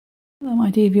Hello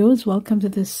my dear viewers, welcome to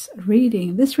this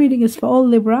reading. This reading is for all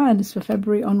Libra and it's for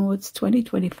February onwards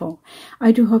 2024.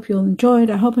 I do hope you'll enjoy it.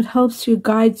 I hope it helps you,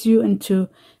 guides you into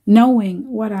knowing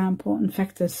what are important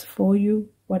factors for you,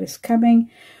 what is coming,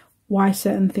 why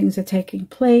certain things are taking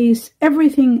place.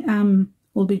 Everything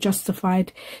will be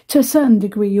justified to a certain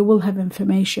degree. You will have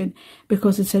information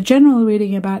because it's a general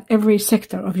reading about every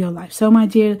sector of your life. So my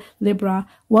dear Libra,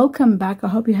 welcome back. I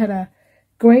hope you had a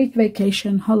great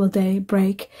vacation, holiday,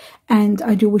 break, and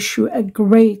I do wish you a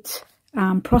great,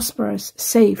 prosperous,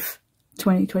 safe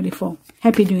 2024.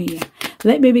 Happy New Year.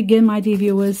 Let me begin, my dear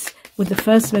viewers, with the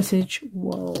first message.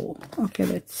 Whoa, okay,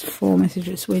 that's 4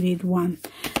 messages. We need 1.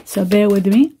 So bear with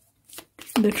me.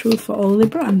 The truth for all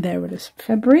Libra, and there it is,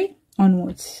 February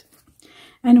onwards.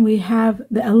 And we have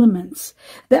the elements.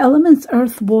 The elements,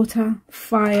 earth, water,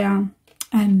 fire,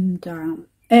 and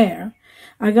air,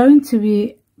 are going to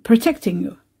be protecting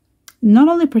you. Not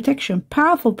only protection,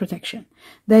 powerful protection.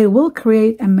 They will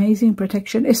create amazing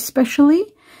protection, especially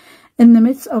in the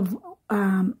midst of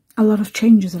a lot of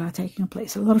changes that are taking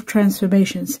place, a lot of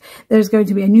transformations. There's going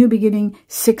to be a new beginning,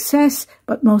 success,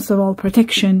 but most of all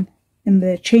protection in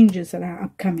the changes that are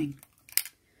upcoming.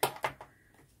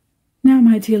 Now,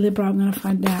 my dear Libra, I'm going to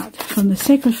find out from the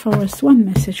Sacred Forest 1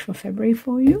 message for February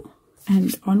for you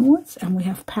and onwards. And we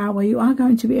have power. You are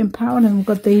going to be empowered. And we've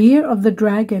got the year of the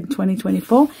dragon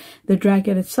 2024. The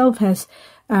dragon itself has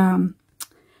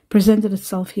presented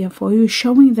itself here for you,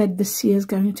 showing that this year is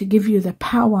going to give you the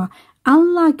power.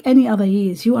 Unlike any other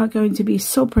years, you are going to be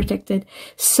so protected,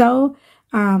 so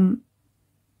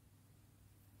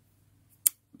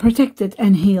protected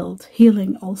and healed.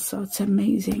 Healing also. It's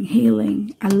amazing.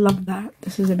 Healing. I love that.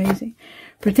 This is amazing.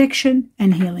 Protection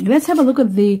and healing. Let's have a look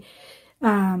at the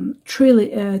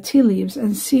tea leaves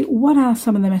and see what are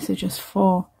some of the messages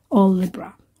for all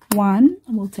Libra. 1,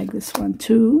 and we'll take this one.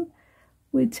 2,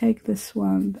 we take this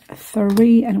one.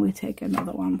 3, and we take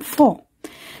another one. 4.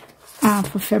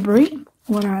 For February,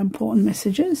 what are important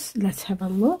messages? Let's have a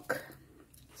look.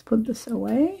 Let's put this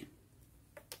away.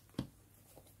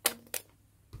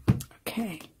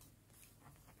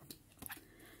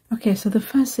 Okay, so the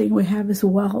first thing we have is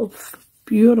wealth.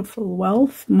 Beautiful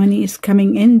wealth. Money is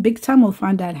coming in big time. We'll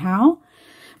find out how.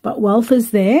 But wealth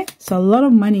is there. So a lot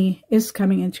of money is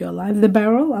coming into your life. The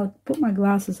barrel, I'll put my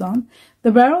glasses on.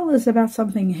 The barrel is about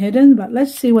something hidden. But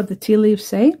let's see what the tea leaves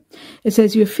say. It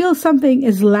says you feel something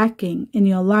is lacking in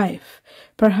your life.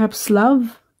 Perhaps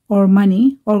love or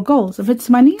money or goals. If it's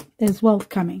money, there's wealth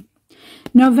coming.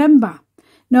 November.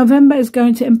 November is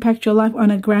going to impact your life on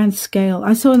a grand scale.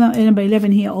 I saw number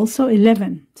 11 here also.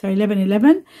 11. So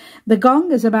 11. The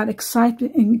gong is about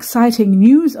exciting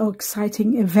news or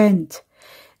exciting event.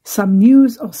 Some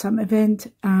news or some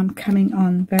event coming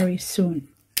on very soon.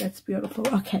 That's beautiful.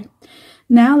 Okay.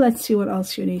 Now let's see what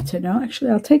else you need to know.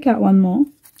 Actually, I'll take out one more.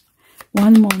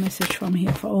 One more message from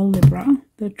here for all Libra.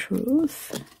 The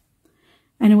truth.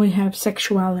 And we have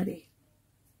sexuality.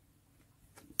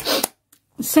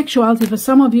 Sexuality for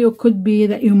some of you could be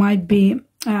that you might be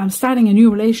starting a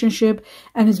new relationship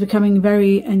and it's becoming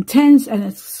very intense and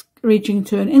it's reaching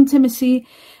to an intimacy,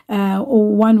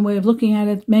 or one way of looking at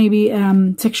it, maybe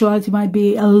sexuality might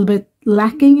be a little bit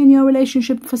lacking in your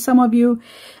relationship for some of you,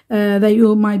 that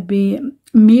you might be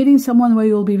meeting someone where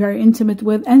you'll be very intimate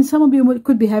with, and some of you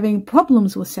could be having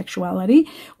problems with sexuality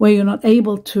where you're not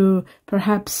able to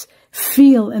perhaps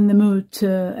feel in the mood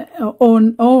to,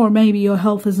 or maybe your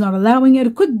health is not allowing it.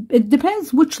 It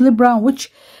depends which Libra,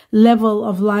 which level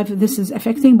of life this is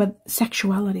affecting, but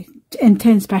sexuality,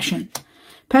 intense passion,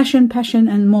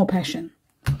 and more passion.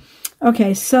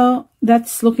 Okay, so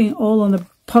that's looking all on the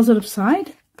positive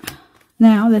side.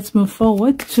 Now let's move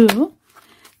forward to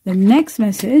the next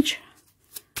message.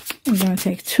 We're going to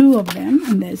take 2 of them,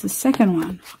 and there's the second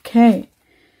one. Okay,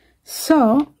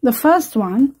 so the first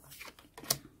one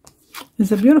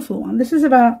is a beautiful one. This is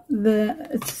about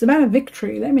it's about a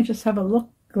victory. Let me just have a look.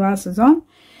 Glasses on.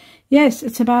 Yes,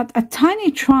 it's about a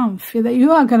tiny triumph that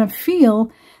you are going to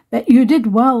feel that you did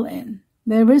well in.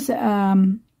 There is a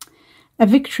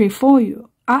victory for you.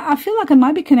 I feel like it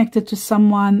might be connected to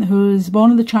someone who's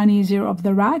born in the Chinese year of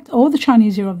the rat or the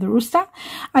Chinese year of the rooster.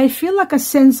 I feel like a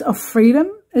sense of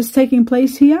freedom is taking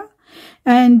place here.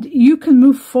 And you can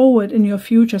move forward in your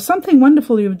future. Something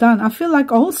wonderful you've done. I feel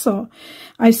like also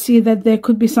I see that there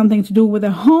could be something to do with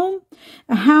a home,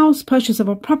 a house, purchase of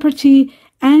a property,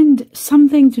 and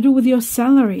something to do with your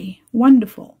salary.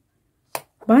 Wonderful.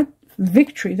 But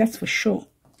victory, that's for sure.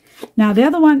 Now, the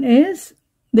other one is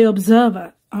the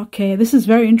observer. Okay, this is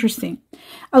very interesting.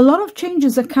 A lot of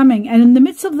changes are coming. And in the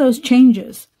midst of those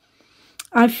changes,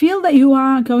 I feel that you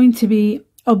are going to be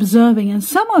observing. And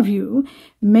some of you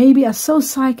maybe are so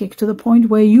psychic to the point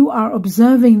where you are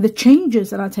observing the changes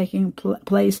that are taking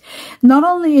place, not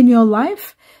only in your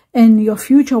life, in your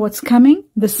future, what's coming,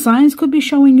 the signs could be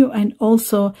showing you, and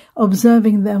also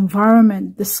observing the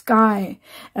environment, the sky,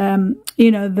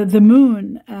 you know, the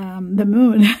moon,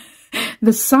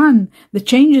 the sun, the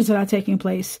changes that are taking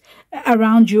place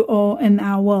around you or in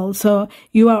our world. So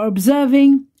you are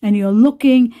observing and you're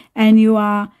looking and you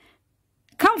are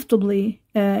comfortably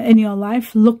in your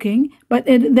life looking, but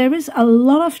there is a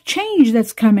lot of change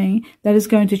that's coming that is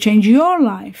going to change your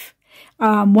life.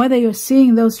 Whether you're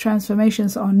seeing those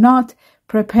transformations or not,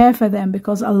 prepare for them,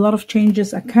 because a lot of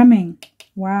changes are coming.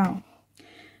 Wow.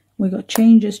 We got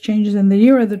changes, and the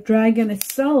year of the dragon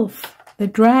itself, the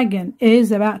dragon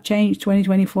is about change.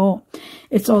 2024.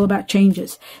 It's all about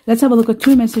changes. Let's have a look at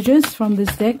 2 messages from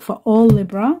this deck for all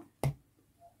Libra.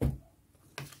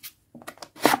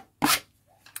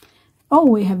 Oh,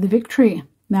 we have the victory.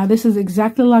 Now, this is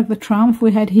exactly like the triumph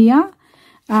we had here,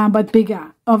 but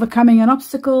bigger. Overcoming an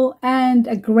obstacle and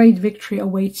a great victory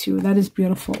awaits you. That is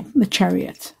beautiful. The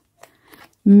Chariot.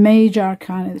 Major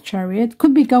arcana, the Chariot.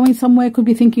 Could be going somewhere, could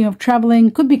be thinking of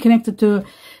traveling, could be connected to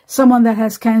someone that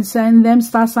has Cancer in them,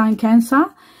 star sign Cancer,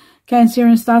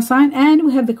 Cancerian star sign. And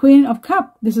we have the Queen of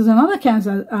Cups. This is another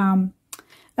Cancer,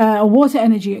 water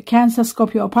energy, Cancer,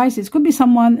 Scorpio, or Pisces. Could be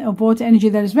someone of water energy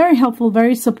that is very helpful,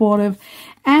 very supportive.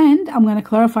 And I'm going to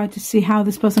clarify to see how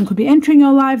this person could be entering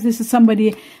your lives. This is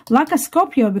somebody like a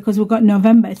Scorpio, because we've got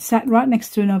November. It's sat right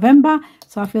next to November.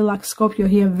 So I feel like Scorpio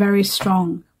here very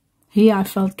strong. Here I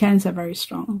felt Cancer very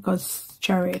strong because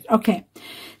Chariot. Okay.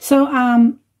 So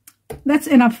that's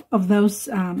enough of those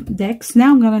decks.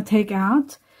 Now I'm going to take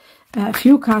out a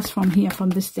few cards from here, from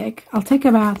this deck. I'll take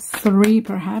about 3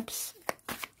 perhaps,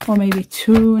 or maybe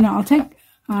 2. No, I'll take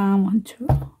 1, 2,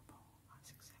 4, 5,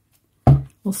 6, 7.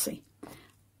 We'll see.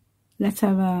 Let's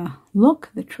have a look.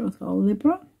 The truth of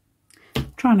Libra.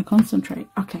 Trying to concentrate.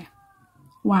 Okay.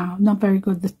 Wow, not very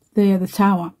good. The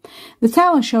Tower. The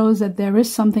Tower shows that there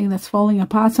is something that's falling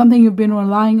apart, something you've been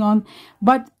relying on,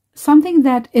 but something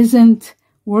that isn't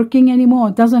working anymore.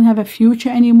 It doesn't have a future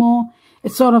anymore.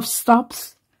 It sort of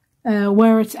stops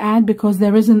where it's at, because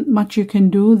there isn't much you can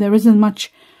do. There isn't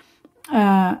much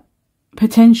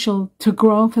potential to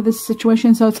grow for this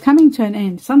situation. So it's coming to an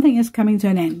end. Something is coming to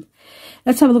an end.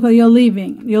 Let's have a look at you're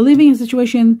leaving. You're leaving a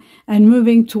situation and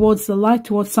moving towards the light,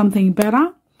 towards something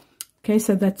better. Okay,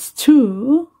 so that's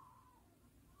 2.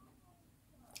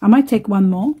 I might take 1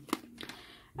 more.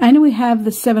 And we have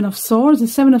the 7 of Swords. The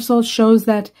 7 of Swords shows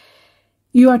that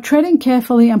you are treading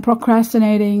carefully and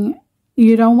procrastinating.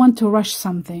 You don't want to rush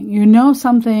something. You know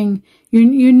something,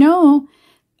 you know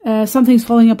something's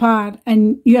falling apart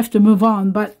and you have to move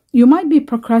on. But you might be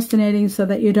procrastinating so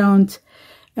that you don't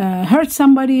hurt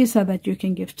somebody, so that you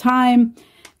can give time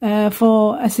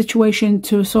for a situation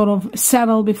to sort of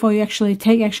settle before you actually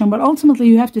take action. But ultimately,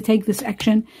 you have to take this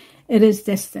action. It is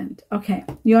destined. Okay,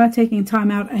 you are taking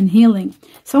time out and healing.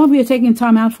 Some of you are taking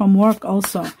time out from work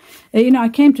also. You know, I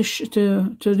came to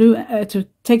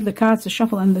take the cards to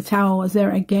shuffle, and the Tower was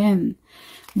there again.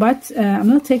 But I'm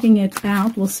not taking it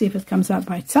out. We'll see if it comes out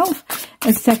by itself.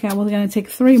 Let's take out. We're going to take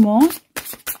 3 more.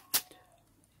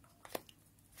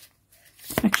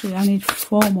 Actually, I need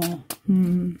 4 more.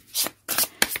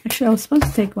 Actually, I was supposed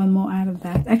to take 1 more out of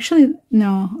that. Actually,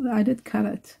 no, I did cut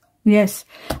it. Yes,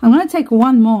 I'm going to take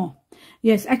 1 more.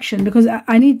 Yes, action, because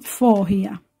I need 4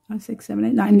 here. 5, 6, 7,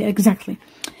 8, 9, exactly.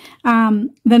 The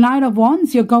Knight of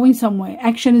Wands, you're going somewhere.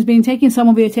 Action is being taken. Some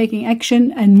of you are taking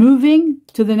action and moving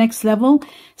to the next level.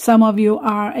 Some of you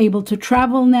are able to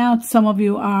travel now. Some of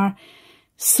you are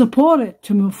supported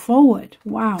to move forward.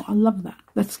 Wow, I love that.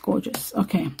 That's gorgeous.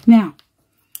 Okay, now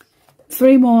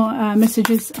 3 more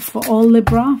messages for all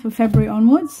Libra for February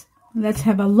onwards. Let's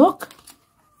have a look.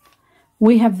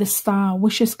 We have the Star.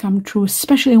 Wishes come true,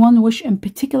 especially one wish in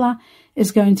particular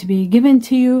is going to be given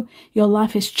to you. Your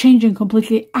life is changing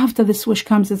completely after this wish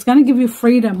comes. It's going to give you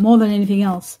freedom more than anything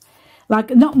else.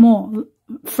 Like, not more.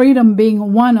 Freedom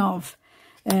being one of.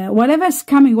 Whatever's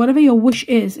coming, whatever your wish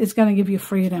is, it's going to give you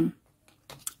freedom.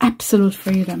 Absolute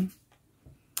freedom.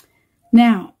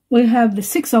 Now, we have the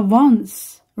 6 of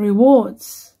Wands.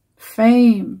 Rewards.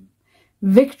 Fame.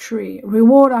 Victory,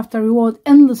 reward after reward,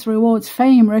 endless rewards,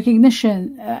 fame,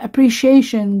 recognition,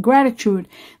 appreciation, gratitude.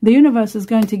 The universe is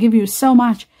going to give you so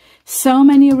much. So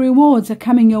many rewards are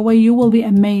coming your way. You will be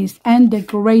amazed. And a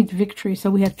great victory.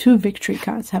 So we have 2 victory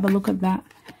cards. Have a look at that.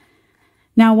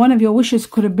 Now, one of your wishes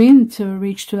could have been to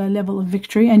reach to a level of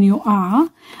victory, and you are.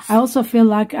 I also feel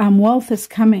like wealth is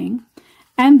coming.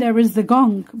 And there is the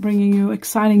gong bringing you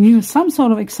exciting news. Some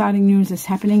sort of exciting news is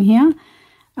happening here.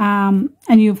 And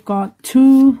you've got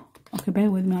two, okay,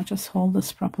 bear with me, I'll just hold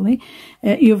this properly.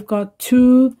 You've got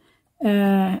two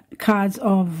cards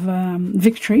of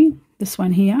victory. This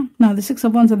one here. No, the Six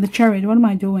of Wands and the Chariot. What am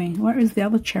I doing? Where is the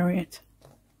other Chariot?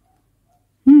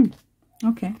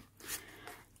 Okay.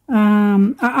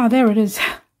 There it is.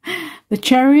 The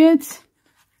Chariot.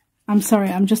 I'm sorry,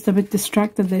 I'm just a bit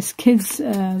distracted. There's kids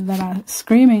that are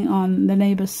screaming on the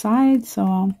neighbor's side.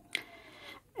 So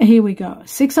here we go.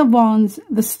 Six of Wands,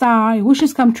 the Star, your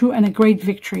wishes come true, and a great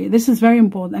victory. This is very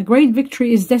important. A great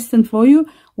victory is destined for you,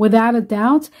 without a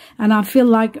doubt. And I feel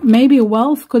like maybe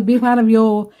wealth could be part of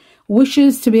your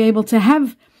wishes, to be able to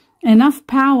have enough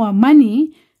power,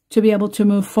 money, to be able to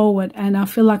move forward. And I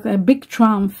feel like a big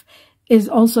triumph is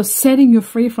also setting you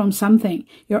free from something.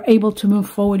 You're able to move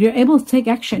forward. You're able to take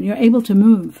action. You're able to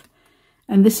move.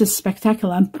 And this is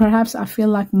spectacular. And perhaps I feel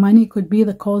like money could be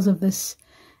the cause of this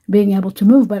being able to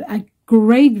move. But a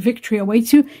great victory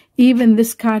awaits you. Even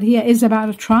this card here is about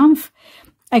a triumph.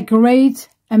 A great,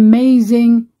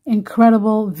 amazing,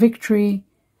 incredible victory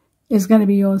is going to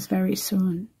be yours very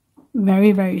soon.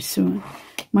 Very, very soon,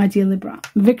 my dear Libra.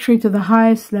 Victory to the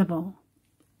highest level.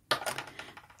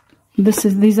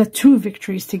 These are two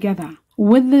victories together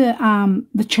with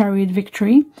the Chariot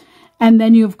victory, and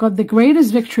then you've got the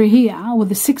greatest victory here with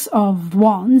the Six of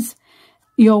Wands,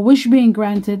 your wish being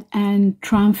granted and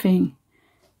triumphing,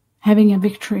 having a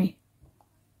victory.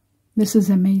 This is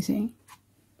amazing.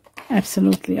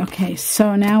 Absolutely. Okay,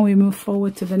 so now we move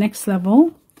forward to the next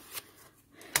level,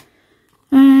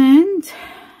 and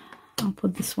I'll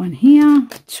put this one here.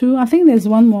 Two. I think there's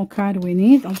one more card we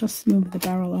need. I'll just move the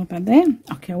barrel over there.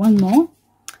 Okay, one more.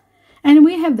 And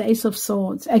we have the Ace of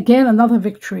Swords. Again, another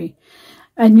victory.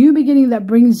 A new beginning that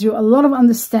brings you a lot of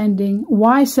understanding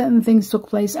why certain things took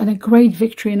place, and a great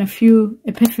victory and a few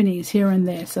epiphanies here and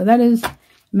there. So that is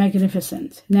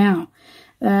magnificent. Now,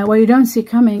 what you don't see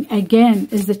coming, again,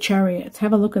 is the Chariot.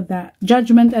 Have a look at that.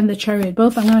 Judgment and the Chariot.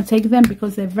 Both, I'm going to take them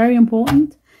because they're very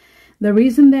important. The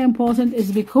reason they're important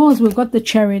is because we've got the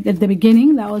Chariot at the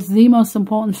beginning. That was the most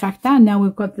important factor. And now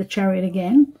we've got the Chariot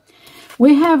again.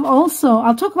 We have also,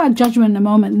 I'll talk about Judgment in a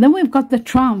moment. Then we've got the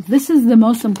Triumph. This is the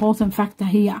most important factor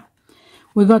here.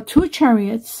 We've got two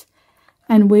Chariots,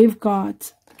 and we've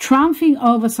got triumphing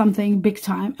over something big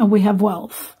time, and we have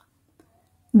wealth.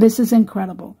 This is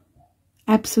incredible.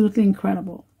 Absolutely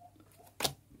incredible.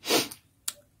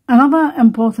 Another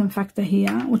important factor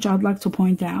here, which I'd like to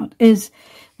point out, is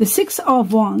the Six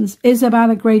of Wands is about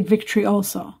a great victory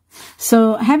also.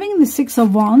 So having the Six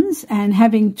of Wands and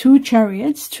having two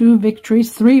Chariots, two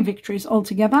victories, three victories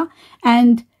altogether,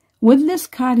 and with this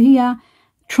card here,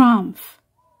 triumphing,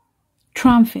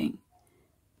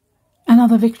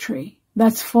 another victory.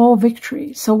 That's 4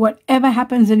 victories. So whatever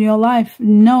happens in your life,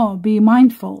 be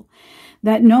mindful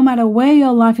that no matter where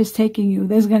your life is taking you,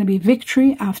 there's going to be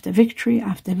victory after victory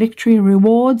after victory,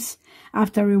 rewards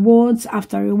after rewards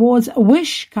after rewards,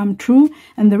 wish come true.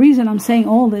 And the reason I'm saying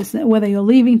all this, whether you're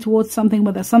leaving towards something,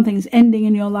 whether something is ending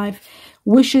in your life,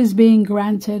 wishes being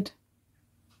granted.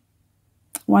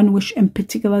 One wish in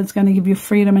particular is going to give you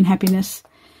freedom and happiness.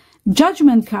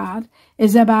 Judgment card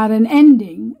is about an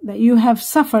ending, that you have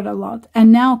suffered a lot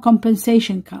and now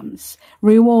compensation comes.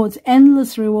 Rewards,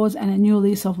 endless rewards, and a new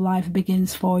lease of life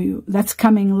begins for you. That's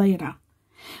coming later.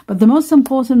 But the most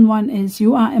important one is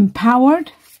you are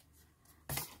empowered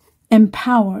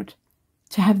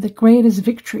to have the greatest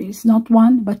victories, not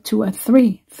 1, but 2 or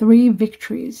 3. 3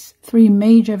 victories, 3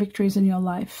 major victories in your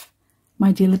life.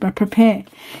 My dear Libra, prepare.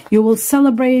 You will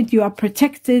celebrate, you are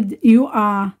protected, you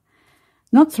are...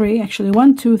 Not 3, actually.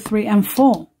 1, 2, 3, and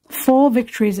 4. 4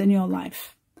 victories in your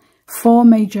life. 4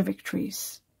 major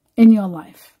victories in your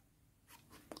life.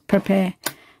 Prepare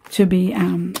to be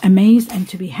amazed and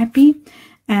to be happy.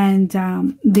 And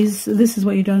this is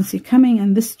what you don't see coming.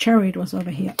 And this Chariot was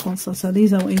over here also. So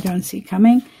these are what you don't see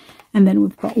coming. And then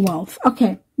we've got wealth.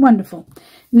 Okay, wonderful.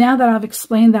 Now that I've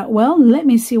explained that well, let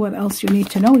me see what else you need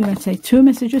to know. We're going to say 2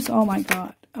 messages. Oh my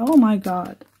God. Oh my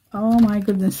God. Oh my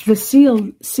goodness, the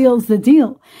seal seals the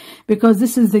deal, because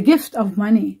this is the gift of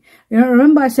money. You know,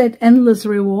 remember I said endless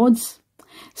rewards.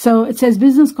 So it says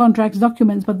business contracts,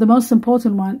 documents, but the most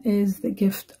important one is the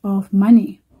gift of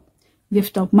money.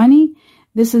 Gift of money.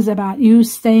 This is about you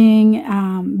staying,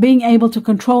 being able to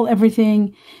control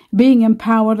everything, being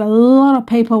empowered, a lot of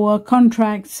paperwork,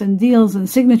 contracts and deals and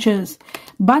signatures.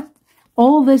 But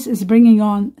all this is bringing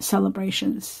on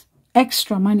celebrations.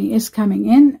 Extra money is coming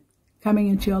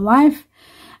into your life,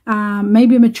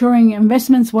 maybe maturing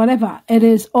investments, whatever. It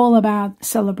is all about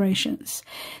celebrations.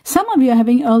 Some of you are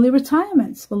having early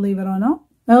retirements, believe it or not.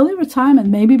 Early retirement,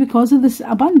 maybe because of this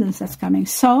abundance that's coming.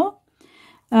 So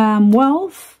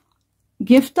wealth,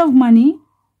 gift of money,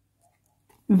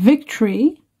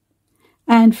 victory,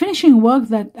 and finishing work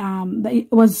that, that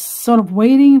was sort of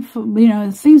waiting for, you know,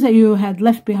 things that you had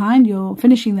left behind, you're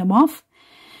finishing them off.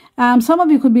 Some of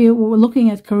you could be looking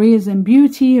at careers in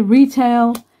beauty,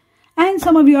 retail, and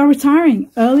some of you are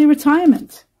retiring, early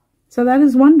retirement. So that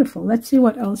is wonderful. Let's see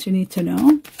what else you need to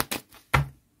know.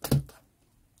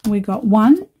 We got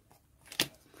 1.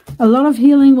 A lot of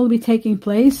healing will be taking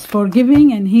place,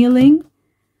 forgiving and healing.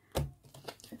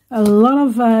 A lot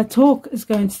of talk is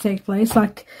going to take place,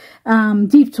 like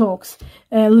deep talks,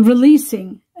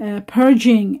 releasing,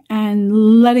 purging,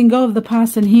 and letting go of the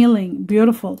past and healing.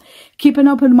 Beautiful. Keep an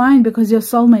open mind, because your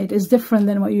soulmate is different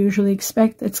than what you usually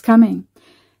expect. It's coming.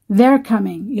 They're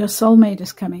coming. Your soulmate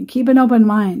is coming. Keep an open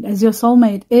mind, as your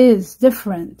soulmate is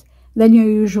different than your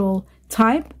usual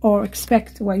type, or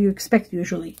expect what you expect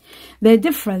usually. They're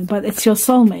different, but it's your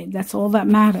soulmate. That's all that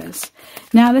matters.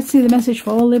 Now let's see the message for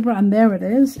all Libra, and there it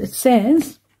is. It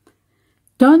says,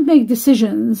 don't make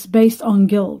decisions based on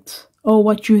guilt or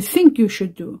what you think you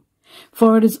should do,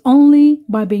 for it is only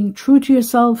by being true to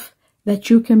yourself that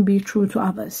you can be true to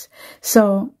others.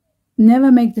 So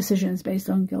never make decisions based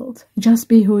on guilt. Just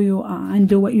be who you are and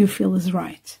do what you feel is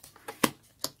right.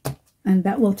 And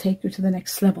that will take you to the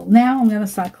next level. Now I'm going to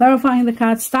start clarifying the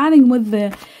cards, starting with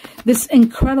this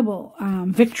incredible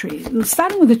victory.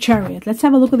 Starting with the Chariot. Let's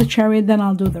have a look at the Chariot, then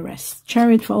I'll do the rest.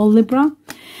 Chariot for all Libra.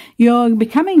 You're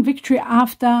becoming victory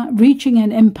after reaching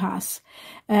an impasse.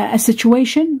 A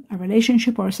situation, a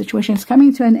relationship, or a situation is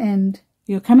coming to an end.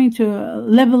 You're coming to a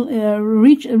level,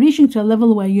 reaching to a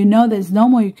level where you know there's no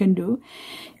more you can do.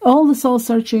 All the soul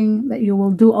searching that you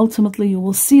will do, ultimately you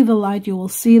will see the light, you will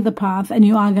see the path, and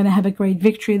you are going to have a great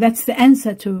victory. That's the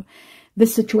answer to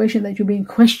this situation that you've been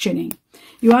questioning.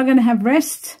 You are going to have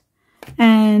rest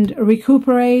and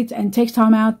recuperate and take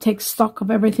time out, take stock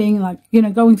of everything, like, you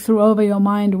know, going through over your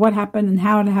mind what happened and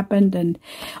how it happened, and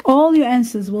all your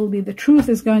answers will be, the truth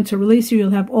is going to release you.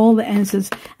 You'll have all the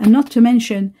answers, and not to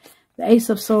mention the Ace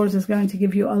of Swords is going to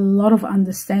give you a lot of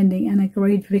understanding and a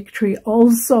great victory.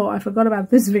 Also, I forgot about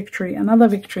this victory, another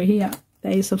victory here, the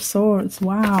Ace of Swords.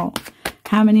 Wow.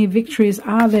 How many victories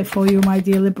are there for you, my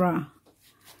dear Libra?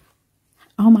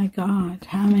 Oh my God,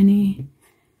 how many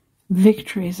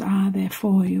victories are there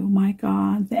for you? My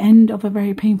God, the end of a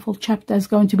very painful chapter is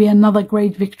going to be another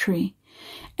great victory.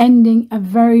 Ending a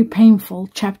very painful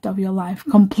chapter of your life,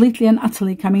 completely and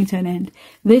utterly coming to an end.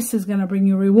 This is going to bring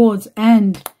you rewards,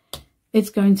 and it's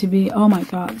going to be, oh my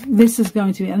God, this is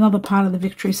going to be another part of the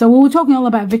victory. So when we're talking all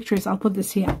about victories, I'll put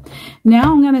this here.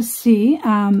 Now I'm going to see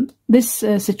this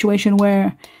situation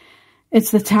where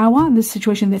it's the Tower, this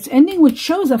situation that's ending, which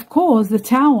shows, of course, the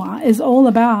Tower is all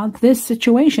about this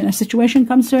situation. A situation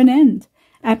comes to an end,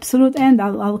 absolute end.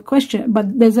 I'll question it,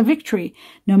 but there's a victory.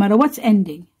 No matter what's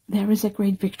ending, there is a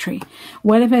great victory.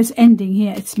 Whatever is ending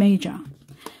here, it's major.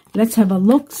 Let's have a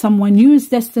look. Someone new is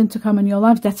destined to come in your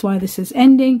life. That's why this is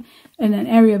ending. In an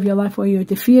area of your life where you're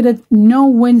defeated, no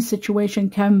win situation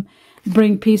can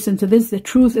bring peace into this. The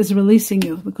truth is releasing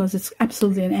you, because it's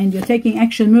absolutely an end. You're taking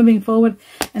action, moving forward,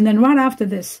 and then right after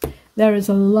this, there is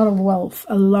a lot of wealth,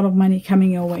 a lot of money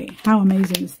coming your way. How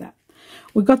amazing is that?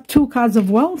 We've got 2 cards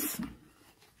of wealth,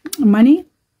 money,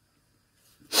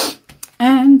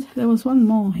 and there was one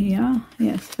more here.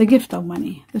 Yes, the gift of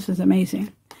money. This is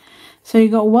amazing. So you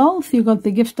got wealth, you got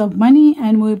the gift of money,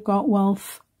 and we've got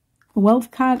wealth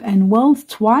card, and wealth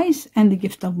twice, and the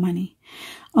gift of money.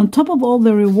 On top of all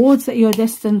the rewards that you're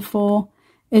destined for,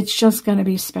 it's just going to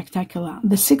be spectacular.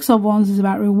 The 6 of Wands is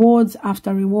about rewards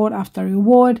after reward after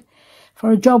reward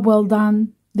for a job well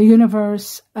done. The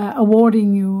universe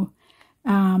awarding you a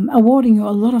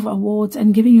lot of awards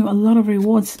and giving you a lot of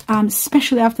rewards,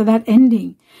 especially after that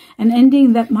ending, an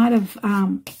ending that might have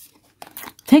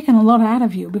taken a lot out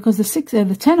of you, because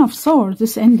the 10 of Swords,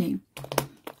 this ending,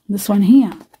 this one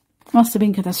here, must have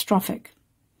been catastrophic.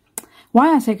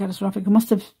 Why I say catastrophic, it must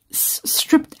have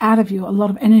stripped out of you a lot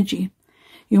of energy.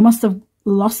 You must have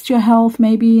lost your health,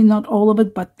 maybe not all of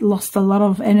it, but lost a lot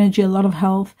of energy, a lot of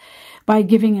health by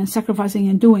giving and sacrificing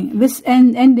and doing. This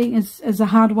ending is a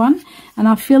hard one, and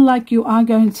I feel like you are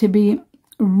going to be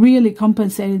really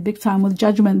compensated big time with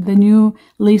Judgment, the new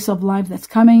lease of life that's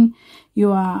coming.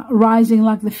 You are rising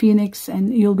like the phoenix,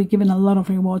 and you'll be given a lot of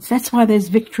rewards. That's why there's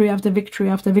victory after victory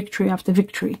after victory after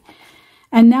victory.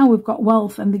 And now we've got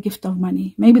wealth and the gift of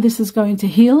money. Maybe this is going to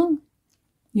heal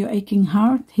your aching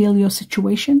heart, heal your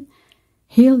situation,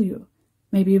 heal you.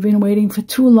 Maybe you've been waiting for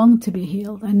too long to be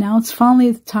healed, and now it's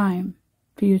finally the time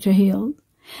for you to heal.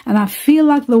 And I feel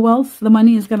like the wealth, the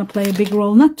money is going to play a big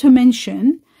role, not to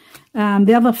mention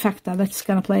the other factor that's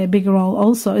going to play a big role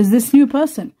also is this new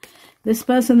person. This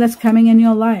person that's coming in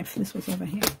your life. This was over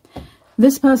here.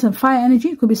 This person, fire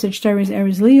energy, could be Sagittarius,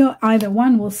 Aries, Leo. Either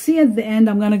one. We'll see at the end.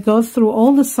 I'm going to go through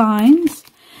all the signs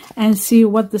and see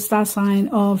what the star sign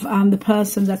of the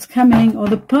person that's coming, or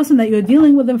the person that you're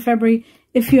dealing with in February,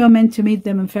 if you are meant to meet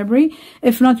them in February.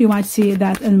 If not, you might see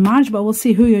that in March, but we'll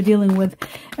see who you're dealing with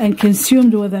and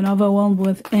consumed with and overwhelmed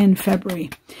with in February.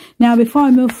 Now, before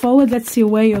I move forward, let's see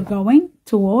where you're going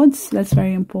towards. That's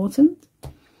very important.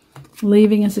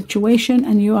 Leaving a situation,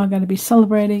 and you are going to be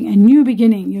celebrating a new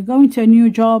beginning. You're going to a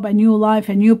new job, a new life,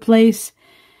 a new place,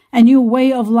 a new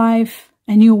way of life,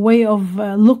 a new way of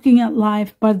looking at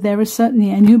life. But there is certainly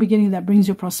a new beginning that brings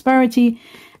you prosperity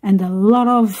and a lot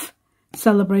of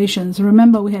celebrations.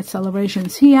 Remember, we had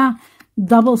celebrations here,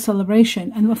 double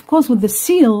celebration. And of course, with the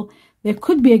seal, there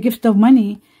could be a gift of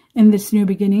money in this new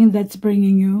beginning that's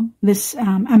bringing you this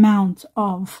amount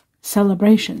of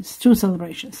celebrations, 2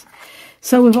 celebrations.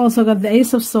 So we've also got the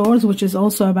Ace of Swords, which is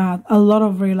also about a lot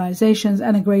of realizations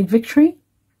and a great victory.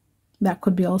 That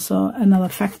could be also another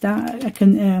factor,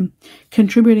 a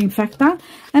contributing factor.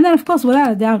 And then, of course,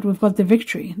 without a doubt, we've got the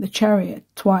victory, the Chariot,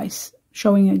 twice,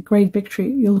 showing a great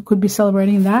victory. You could be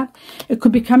celebrating that. It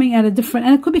could be coming at a different,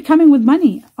 and it could be coming with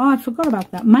money. Oh, I forgot about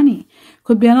that. Money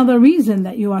could be another reason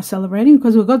that you are celebrating,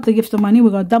 because we've got the gift of money,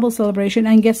 we've got double celebration,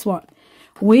 and guess what?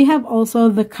 We have also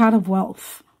the card of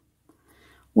wealth,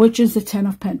 which is the 10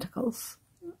 of Pentacles.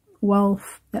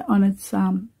 Wealth on its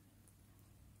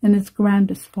in its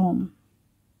grandest form.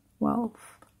 Wealth.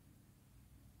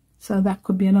 So that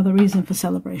could be another reason for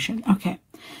celebration. Okay.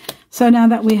 So now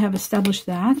that we have established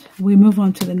that, we move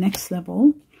on to the next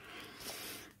level.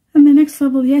 And the next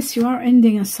level, yes, you are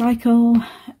ending a cycle,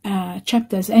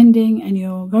 chapter's ending, and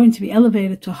you're going to be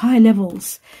elevated to high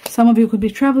levels. Some of you could be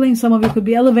traveling, some of you could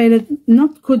be elevated,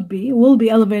 not could be, will be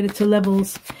elevated to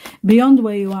levels beyond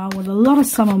where you are with a lot of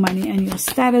sum of money, and your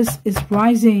status is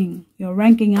rising, you're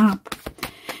ranking up.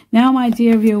 Now, my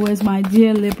dear viewers, my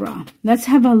dear Libra, let's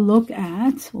have a look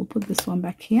at, we'll put this one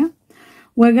back here.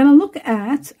 We're going to look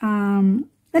at,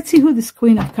 let's see who this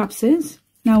Queen of Cups is.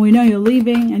 Now, we know you're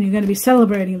leaving and you're going to be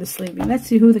celebrating this leaving. Let's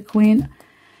see who the Queen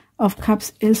of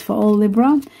Cups is for all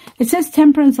Libra. It says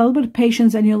temperance, a little bit of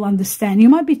patience, and you'll understand. You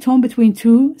might be torn between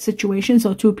 2 situations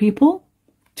or 2 people,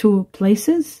 2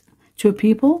 places, 2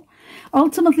 people.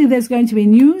 Ultimately, there's going to be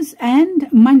news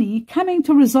and money coming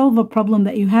to resolve a problem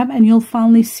that you have, and you'll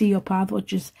finally see your path,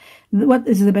 which is what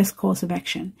is the best course of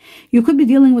action. You could be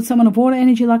dealing with someone of water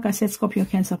energy, like I said, Scorpio,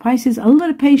 Cancer, Pisces. A little bit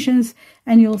of patience,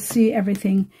 and you'll see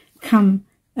everything come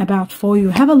about for you.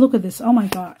 Have a look at this. Oh my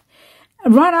God.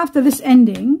 Right after this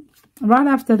ending, right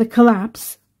after the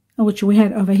collapse, which we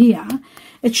had over here,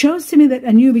 it shows to me that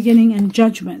a new beginning and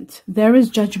judgment. There is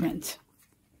judgment.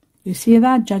 You see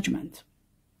that? Judgment.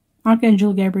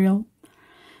 Archangel Gabriel.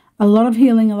 A lot of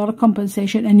healing, a lot of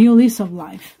compensation, a new lease of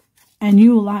life. A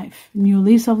new life. New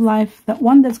lease of life. That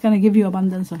one that's going to give you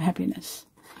abundance of happiness.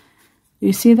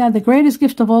 You see that? The greatest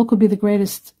gift of all could be the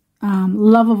greatest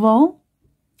love of all.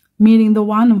 Meeting the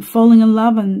one and falling in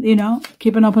love, and, you know,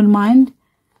 keep an open mind.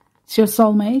 It's your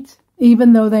soulmate.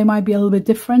 Even though they might be a little bit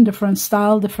different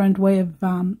style, different way of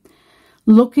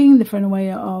looking, different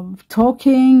way of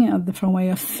talking, a different way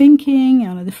of thinking,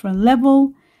 on a different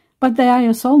level. But they are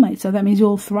your soulmate, so that means you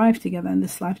will thrive together in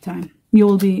this lifetime. You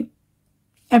will be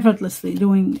effortlessly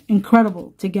doing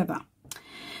incredible together.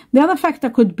 The other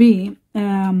factor could be,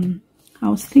 I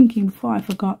was thinking before, I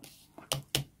forgot.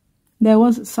 There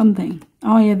was something.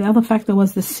 Oh yeah, the other factor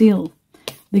was the seal.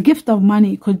 The gift of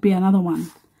money could be another one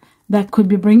that could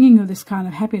be bringing you this kind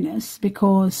of happiness,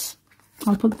 because,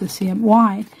 I'll put this here.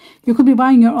 Why? You could be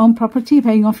buying your own property,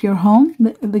 paying off your home,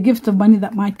 the gift of money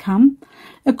that might come.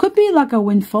 It could be like a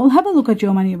windfall. Have a look at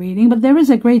your money reading, but there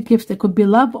is a great gift that could be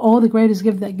love, or the greatest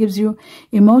gift that gives you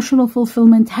emotional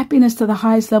fulfillment, happiness to the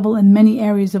highest level in many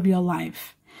areas of your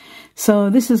life.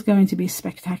 So this is going to be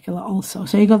spectacular also.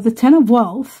 So you got the 10 of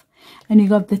wealth, and you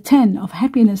got the 10 of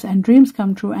happiness and dreams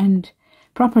come true and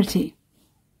property,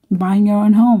 buying your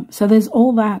own home. So there's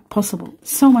all that possible.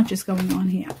 So much is going on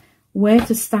here. Where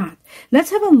to start?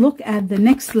 Let's have a look at the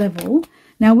next level.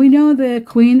 Now, we know the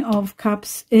Queen of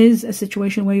Cups is a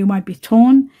situation where you might be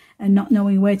torn and not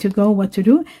knowing where to go, what to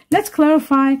do. Let's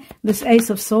clarify this Ace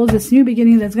of Swords, this new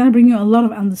beginning that's going to bring you a lot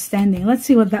of understanding. Let's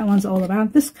see what that one's all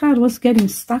about. This card was getting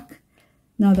stuck.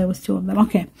 No, there was 2 of them.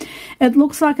 Okay. It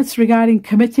looks like it's regarding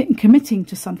committing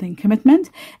to something, commitment,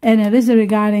 and it is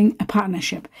regarding a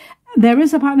partnership. There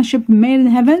is a partnership made in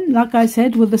heaven, like I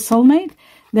said, with the soulmate.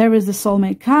 There is the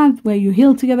soulmate card where you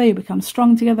heal together, you become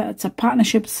strong together. It's a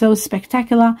partnership so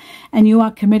spectacular, and you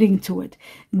are committing to it.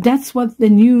 That's what the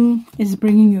new is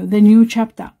bringing you, the new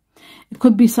chapter. It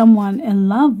could be someone in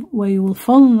love, where you will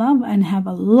fall in love and have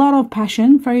a lot of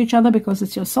passion for each other because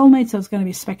it's your soulmate, so it's going to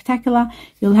be spectacular.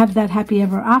 You'll have that happy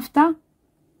ever after,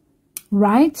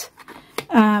 right?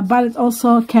 But it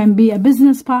also can be a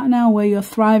business partner where you're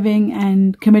thriving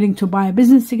and committing to buy a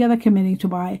business together, committing to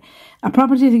buy a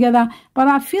property together. But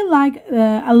I feel like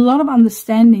a lot of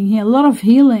understanding here, a lot of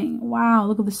healing. Wow,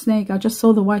 look at the snake. I just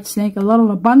saw the white snake. A lot of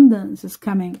abundance is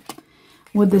coming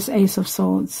with this Ace of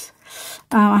Swords.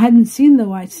 I hadn't seen the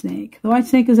white snake. The white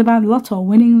snake is about lotto,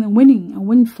 winning, a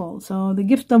windfall. So the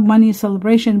gift of money is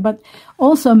celebration, but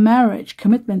also marriage,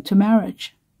 commitment to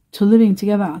marriage, to living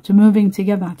together, to moving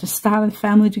together, to start a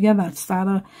family together, to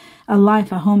start a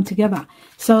life, a home together.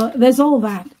 So there's all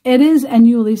that. It is a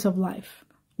new lease of life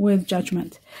with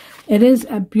Judgment. It is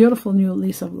a beautiful new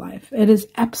lease of life. It is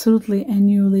absolutely a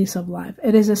new lease of life.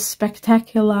 It is a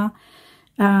spectacular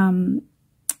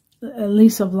a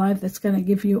lease of life that's going to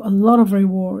give you a lot of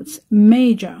rewards,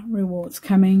 major rewards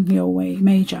coming your way,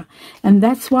 major. And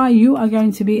that's why you are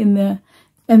going to be in the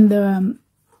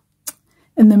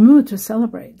mood to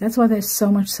celebrate. That's why there's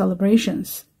so much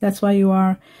celebrations. That's why you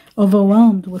are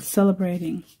overwhelmed with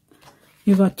celebrating.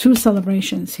 You've got 2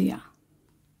 celebrations here.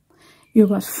 You've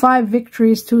got 5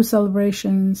 victories, 2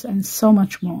 celebrations, and so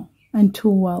much more. And 2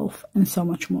 wealth, and so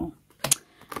much more.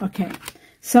 Okay.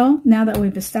 So now that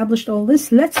we've established all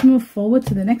this, let's move forward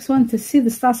to the next one to see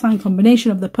the star sign combination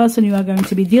of the person you are going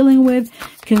to be dealing with,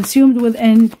 consumed with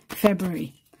in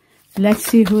February. Let's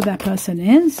see who that person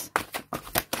is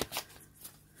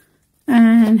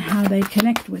and how they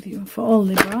connect with you. For all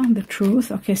Libra, the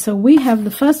truth. Okay, so we have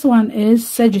the first one is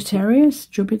Sagittarius,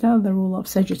 Jupiter, the ruler of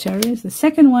Sagittarius. The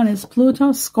second one is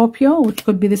Pluto, Scorpio, which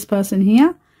could be this person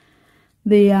here.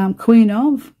 The Queen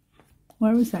of,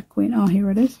 where is that Queen? Oh, here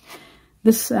it is.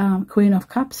 This Queen of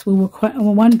Cups, we were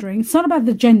wondering. It's not about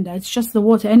the gender, it's just the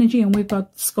water energy, and we've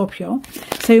got Scorpio.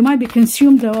 So you might be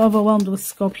consumed or overwhelmed with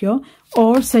Scorpio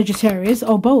or Sagittarius,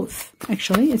 or both,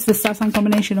 actually. It's the star sign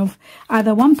combination of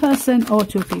either one person or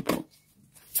 2 people.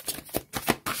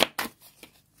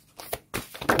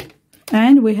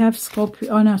 And we have Scorpio,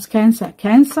 oh no, it's Cancer.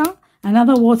 Cancer,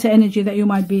 another water energy that you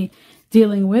might be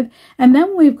dealing with. And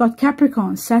then we've got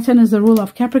Capricorn. Saturn is the ruler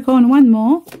of Capricorn. One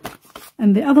more.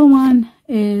 And the other one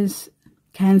is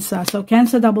Cancer. So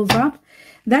Cancer doubles up.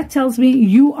 That tells me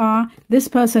this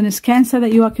person is Cancer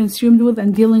that you are consumed with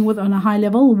and dealing with on a high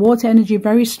level. Water energy,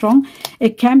 very strong.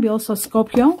 It can be also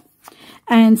Scorpio.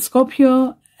 And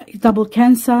Scorpio, double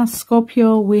Cancer,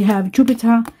 Scorpio, we have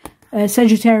Jupiter,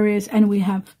 Sagittarius, and we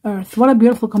have Earth. What a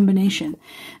beautiful combination.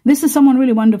 This is someone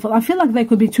really wonderful. I feel like there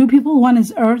could be 2 people. One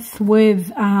is Earth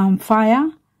with fire.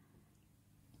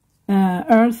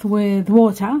 Earth with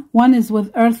water. One is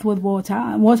with Earth with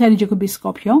water. Water energy could be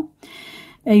Scorpio,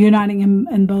 uniting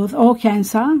in both, or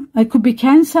Cancer. It could be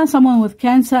Cancer, someone with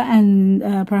Cancer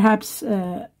and perhaps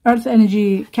Earth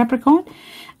energy Capricorn.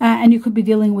 And you could be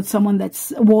dealing with someone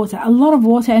that's water. A lot of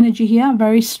water energy here,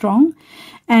 very strong.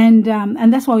 And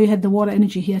that's why we had the water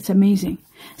energy here. It's amazing.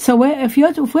 So if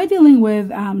we're dealing with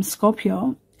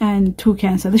Scorpio and 2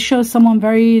 Cancer, this shows someone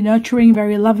very nurturing,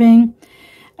 very loving.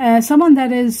 Someone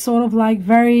that is sort of like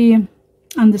very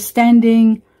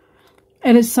understanding.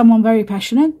 It is someone very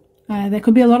passionate. There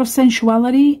could be a lot of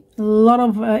sensuality, a lot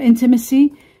of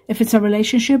intimacy. If it's a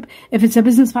relationship, if it's a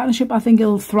business partnership, I think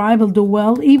it'll thrive, it'll do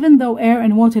well. Even though air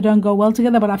and water don't go well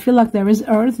together, but I feel like there is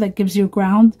earth that gives you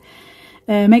ground,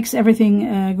 makes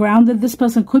everything grounded. This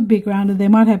person could be grounded. They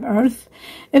might have earth.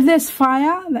 If there's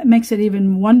fire, that makes it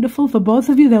even wonderful for both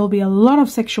of you. There will be a lot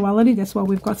of sexuality. That's why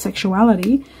we've got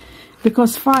sexuality.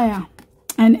 Because fire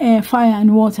and air, fire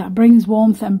and water brings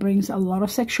warmth and brings a lot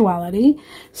of sexuality.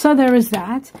 So there is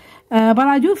that. But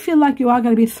I do feel like you are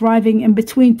going to be thriving in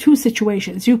between 2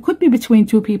 situations. You could be between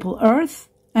 2 people, earth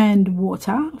and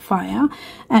water, fire,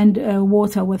 and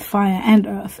water with fire and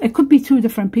earth. It could be 2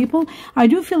 different people. I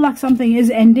do feel like something is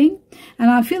ending.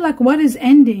 And I feel like what is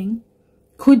ending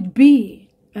could be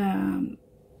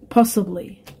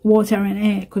possibly water and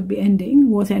air could be ending.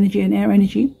 Water energy and air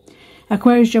energy.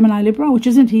 Aquarius, Gemini, Libra, which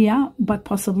isn't here, but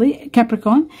possibly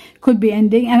Capricorn could be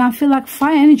ending. And I feel like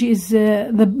fire energy is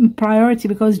the priority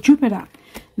because Jupiter,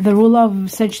 the ruler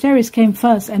of Sagittarius, came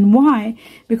first. And why?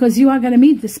 Because you are going to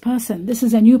meet this person. This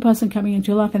is a new person coming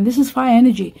into your life, and this is fire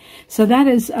energy. So that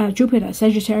is Jupiter,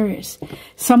 Sagittarius.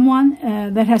 Someone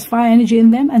that has fire energy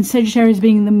in them, and Sagittarius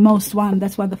being the most one.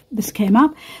 That's why this came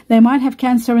up. They might have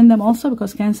Cancer in them also,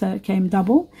 because Cancer came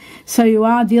double. So you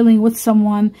are dealing with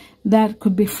someone that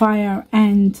could be fire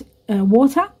and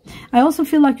water. I also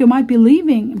feel like you might be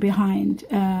leaving behind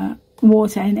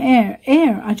water and air.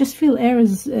 I just feel air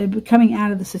is coming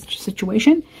out of the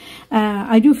situation.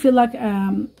 I do feel like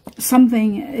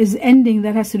something is ending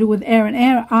that has to do with air, and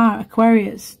air are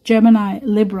Aquarius, Gemini,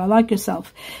 Libra, like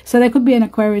yourself. So there could be an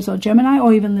Aquarius or Gemini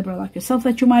or even Libra like yourself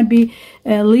that you might be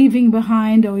leaving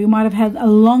behind, or you might have had a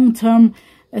long-term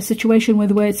situation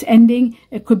with where it's ending.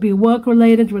 It could be work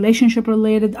related, relationship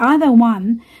related. Either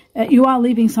one, you are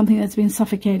leaving something that's been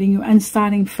suffocating you and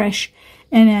starting fresh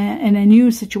in a new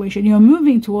situation. You're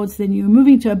moving towards the new,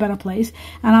 moving to a better place.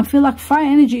 And I feel like fire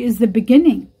energy is the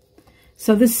beginning.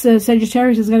 So this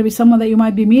Sagittarius is going to be someone that you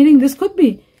might be meeting. This could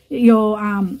be your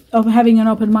of having an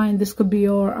open mind. This could be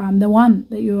your the one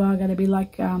that you are going to be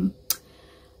like a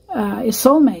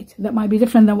soulmate. That might be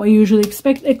different than what you usually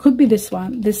expect. It could be this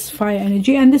one, this fire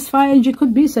energy, and this fire energy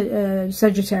could be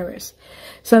Sagittarius.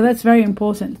 So that's very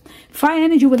important. Fire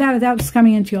energy, without a doubt, is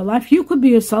coming into your life. You could be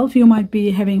yourself. You might be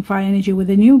having fire energy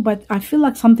within you, but I feel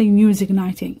like something new is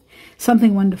igniting,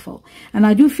 something wonderful. And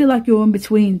I do feel like you're in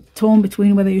between, torn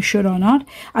between whether you should or not.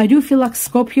 I do feel like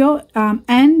Scorpio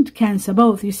and Cancer,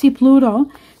 both. You see Pluto,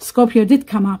 Scorpio did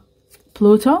come up.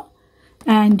 Pluto,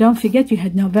 and don't forget you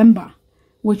had November,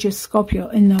 which is Scorpio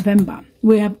in November.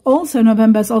 We have also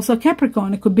November is also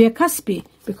Capricorn. It could be a cuspy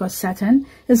because Saturn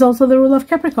is also the ruler of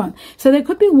Capricorn. So there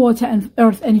could be water and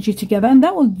earth energy together, and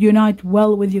that will unite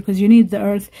well with you because you need the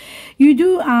earth. You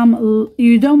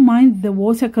don't mind the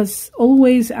water because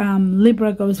always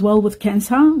Libra goes well with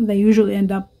Cancer. They usually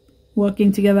end up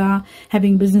working together,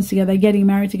 having business together, getting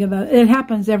married together. It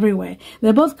happens everywhere.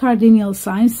 They're both cardinal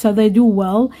signs, so they do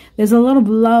well. There's a lot of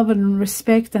love and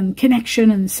respect and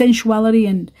connection and sensuality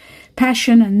and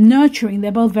passion and nurturing.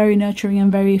 They're both very nurturing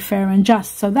and very fair and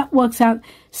just. So that works out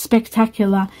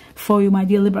spectacular for you, my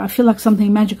dear Libra. I feel like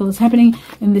something magical is happening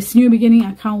in this new beginning.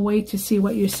 I can't wait to see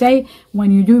what you say.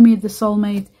 When you do meet the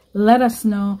soulmate, let us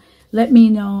know. Let me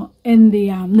know in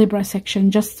the Libra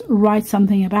section. Just write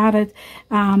something about it.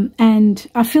 And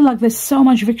I feel like there's so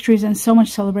much victories and so much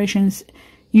celebrations.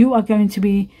 You are going to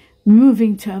be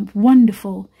moving to a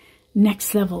wonderful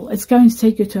next level. It's going to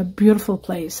take you to a beautiful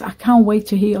place. I can't wait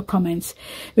to hear your comments,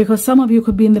 because some of you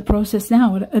could be in the process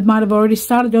now. It might have already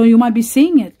started, or you might be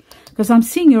seeing it, because I'm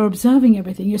seeing you're observing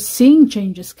everything. You're seeing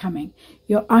changes coming.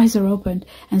 Your eyes are opened,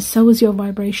 and so is your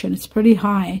vibration. It's pretty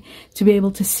high to be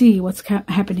able to see what's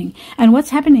happening. And what's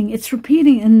happening, it's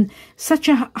repeating in such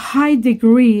a high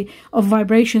degree of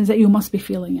vibrations that you must be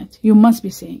feeling it. You must be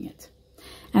seeing it.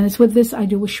 And it's with this, I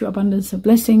do wish you abundance of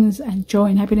blessings and joy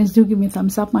and happiness. Do give me a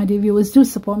thumbs up, my dear viewers. Do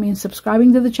support me in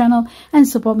subscribing to the channel, and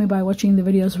support me by watching the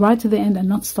videos right to the end and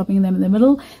not stopping them in the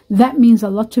middle. That means a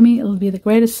lot to me. It'll be the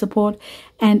greatest support.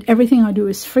 And everything I do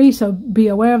is free, so be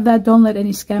aware of that. Don't let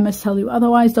any scammers tell you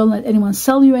otherwise. Don't let anyone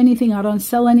sell you anything. I don't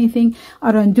sell anything.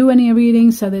 I don't do any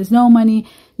readings, so there's no money.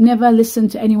 Never listen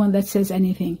to anyone that says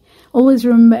anything. Always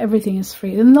remember, everything is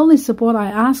free. And the only support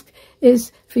I ask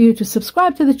is for you to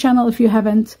subscribe to the channel if you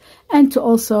haven't, and to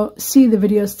also see the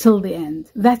videos till the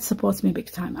end. That supports me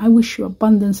big time. I wish you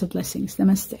abundance of blessings.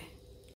 Namaste.